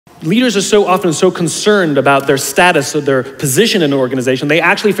Leaders are so often so concerned about their status or their position in an organization, they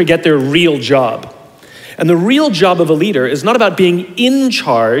actually forget their real job. And the real job of a leader is not about being in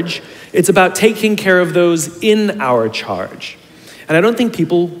charge, it's about taking care of those in our charge. And I don't think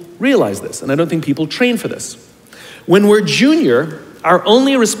people realize this, and I don't think people train for this. When we're junior, our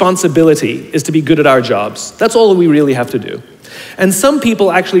only responsibility is to be good at our jobs. That's all we really have to do. And some people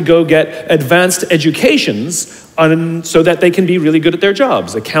actually go get advanced educations so that they can be really good at their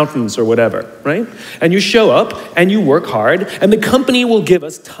jobs, accountants or whatever, right? And you show up and you work hard, and the company will give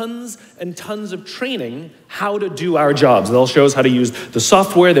us tons and tons of training how to do our jobs. They'll show us how to use the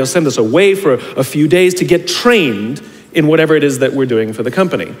software. They'll send us away for a few days to get trained in whatever it is that we're doing for the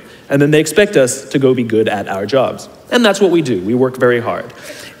company. And then they expect us to go be good at our jobs. And that's what we do. We work very hard.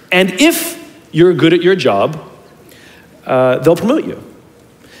 And if you're good at your job, they'll promote you.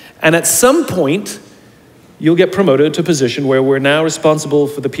 And at some point, you'll get promoted to a position where we're now responsible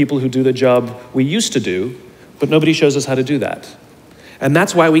for the people who do the job we used to do, but nobody shows us how to do that. And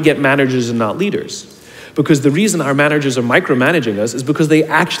that's why we get managers and not leaders. Because the reason our managers are micromanaging us is because they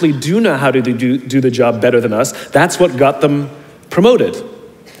actually do know how to do the job better than us. That's what got them promoted.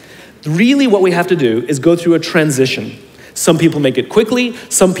 Really what we have to do is go through a transition. Some people make it quickly,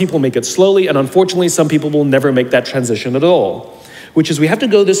 some people make it slowly, and unfortunately some people will never make that transition at all. Which is we have to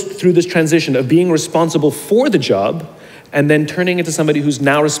go through this transition of being responsible for the job and then turning into somebody who's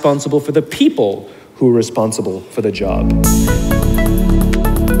now responsible for the people who are responsible for the job.